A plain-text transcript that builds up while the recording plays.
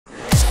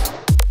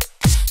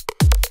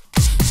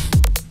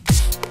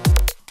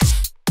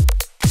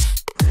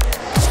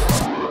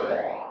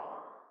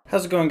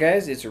How's it going,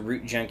 guys? It's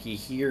Rootjunky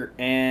here,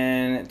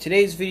 and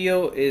today's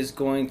video is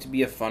going to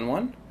be a fun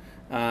one.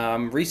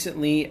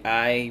 Recently,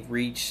 I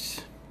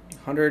reached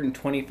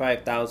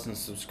 125,000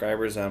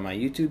 subscribers on my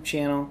YouTube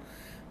channel,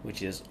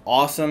 which is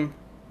awesome,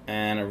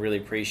 and I really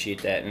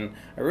appreciate that. And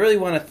I really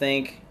want to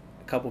thank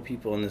a couple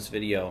people in this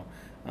video.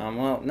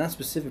 Well, not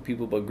specific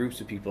people, but groups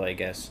of people, I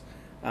guess.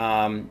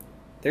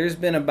 There's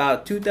been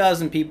about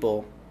 2,000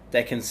 people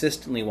that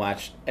consistently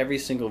watch every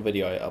single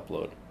video I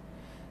upload.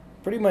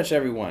 Pretty much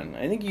everyone.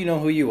 I think you know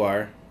who you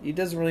are. It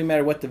doesn't really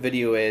matter what the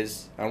video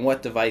is, on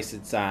what device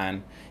it's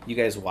on, you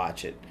guys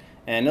watch it.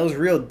 And those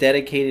real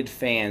dedicated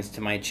fans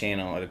to my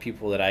channel are the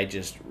people that I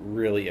just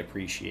really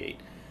appreciate.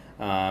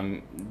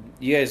 You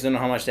guys don't know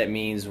how much that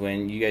means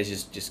when you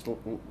guys just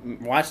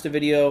watch the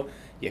video,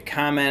 you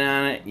comment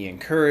on it, you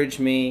encourage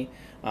me.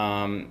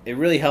 It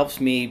really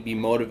helps me be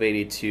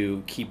motivated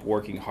to keep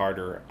working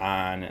harder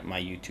on my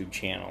YouTube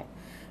channel.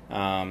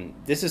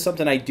 This is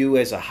something I do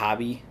as a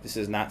hobby. This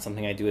is not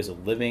something I do as a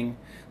living.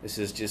 This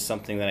is just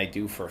something that I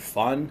do for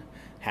fun,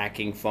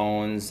 hacking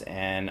phones,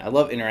 and I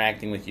love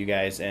interacting with you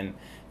guys and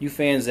you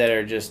fans that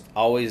are just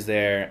always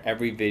there,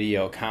 every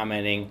video,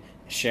 commenting,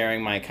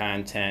 sharing my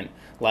content,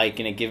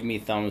 liking it, giving me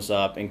thumbs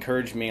up,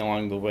 encourage me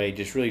along the way,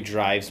 just really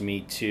drives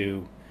me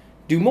to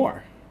do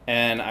more,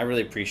 and I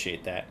really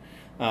appreciate that.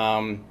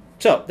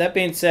 So that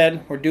being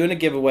said, we're doing a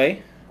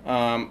giveaway.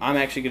 I'm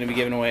actually going to be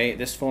giving away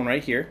this phone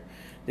right here.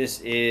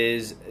 This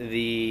is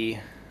the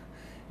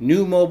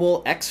Nuu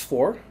Mobile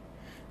X4.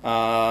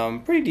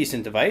 Pretty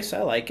decent device.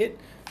 I like it.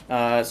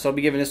 So I'll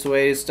be giving this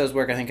away. This does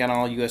work, I think, on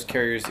all U.S.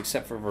 carriers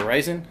except for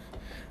Verizon.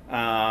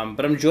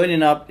 But I'm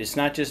joining up. It's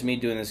not just me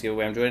doing this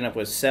giveaway. I'm joining up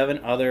with 7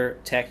 other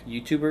tech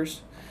YouTubers.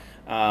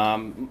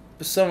 Some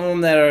of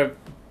them that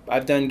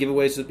I've done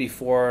giveaways with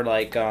before,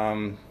 like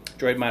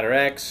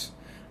DroidmodderX,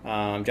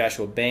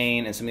 Joshua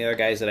Bain, and some of the other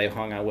guys that I've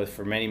hung out with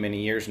for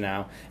many years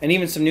now, and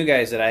even some new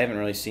guys that I haven't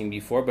really seen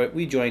before, but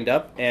we joined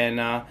up, and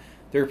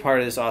they're part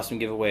of this awesome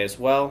giveaway as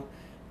well.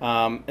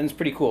 And it's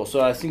pretty cool.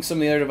 So I think some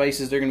of the other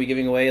devices they're going to be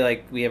giving away,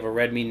 like we have a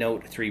Redmi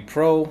Note 3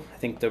 Pro. I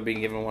think they'll be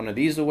giving one of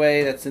these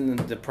away. That's in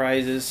the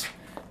prizes.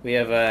 We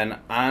have an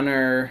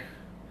Honor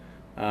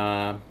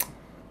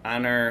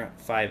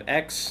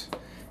 5X.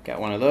 Got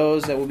one of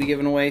those that we'll be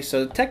giving away.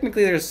 So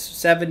technically there's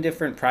 7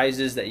 different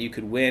prizes that you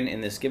could win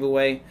in this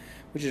giveaway,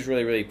 which is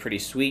really pretty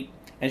sweet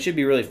and should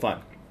be really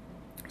fun.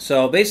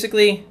 So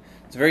basically,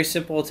 it's very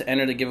simple to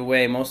enter the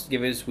giveaway. Most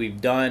giveaways we've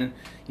done,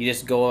 you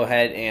just go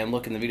ahead and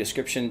look in the video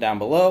description down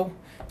below,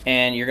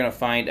 and you're going to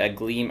find a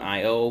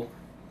GleamIO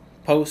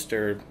post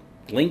or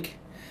link,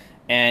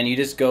 and you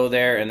just go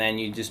there, and then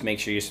you just make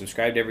sure you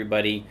subscribe to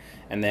everybody,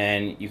 and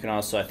then you can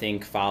also, I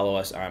think, follow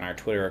us on our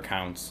Twitter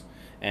accounts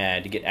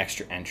to get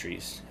extra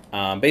entries.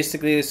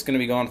 Basically, this is going to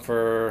be going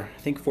for,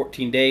 I think,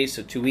 14 days,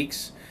 so 2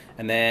 weeks.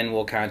 And then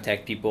we'll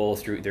contact people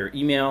through their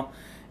email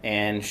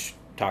and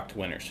talk to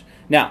winners.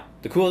 Now,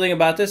 the cool thing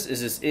about this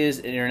is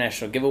an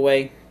international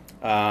giveaway.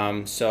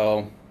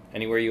 So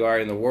anywhere you are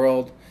in the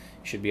world,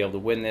 you should be able to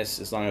win this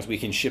as long as we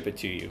can ship it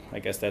to you. I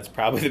guess that's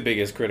probably the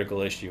biggest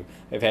critical issue.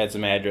 I've had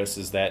some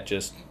addresses that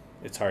just,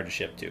 it's hard to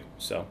ship to.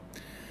 So,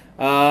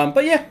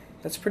 but yeah,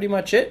 that's pretty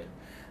much it.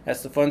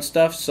 That's the fun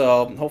stuff.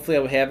 So hopefully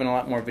I'll be having a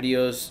lot more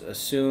videos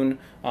soon.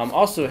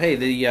 Also, hey,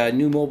 the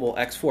Nuu Mobile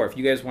X4, if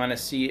you guys want to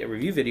see a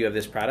review video of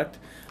this product,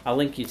 I'll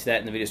link you to that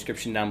in the video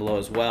description down below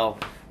as well.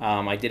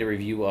 I did a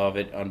review of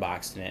it,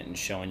 unboxing it, and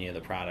showing you the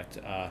product.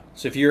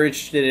 So if you're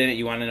interested in it,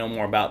 you want to know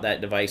more about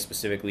that device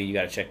specifically, you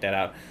got to check that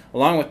out.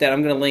 Along with that,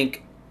 I'm going to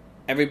link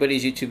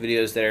everybody's YouTube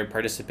videos that are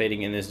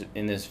participating in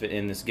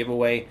this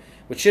giveaway,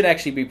 which should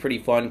actually be pretty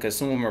fun because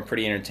some of them are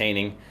pretty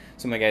entertaining.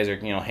 Some of the guys are,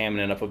 you know, hamming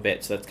it up a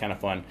bit, so that's kind of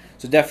fun.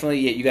 So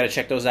definitely, you got to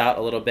check those out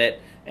a little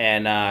bit,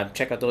 and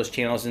check out those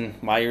channels. And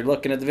while you're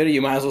looking at the video,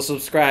 you might as well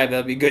subscribe.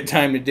 That'll be a good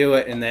time to do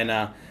it. And then,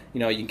 you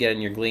know, you can get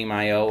in your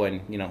GleamIO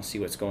and, you know, see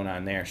what's going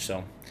on there.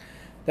 So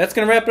that's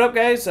gonna wrap it up,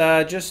 guys.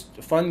 Just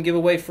a fun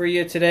giveaway for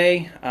you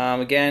today.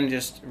 Again,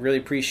 just really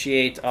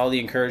appreciate all the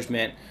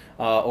encouragement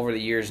over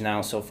the years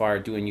now so far,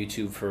 doing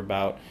YouTube for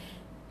about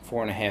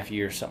 4.5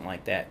 years, something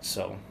like that.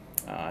 So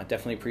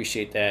definitely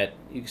appreciate that.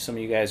 Some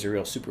of you guys are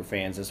real super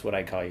fans. That's what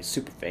I call you,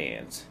 super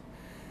fans.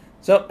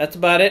 So that's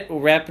about it. We'll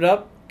wrap it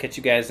up. Catch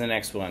you guys in the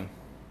next one.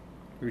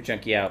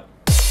 Rootjunky out.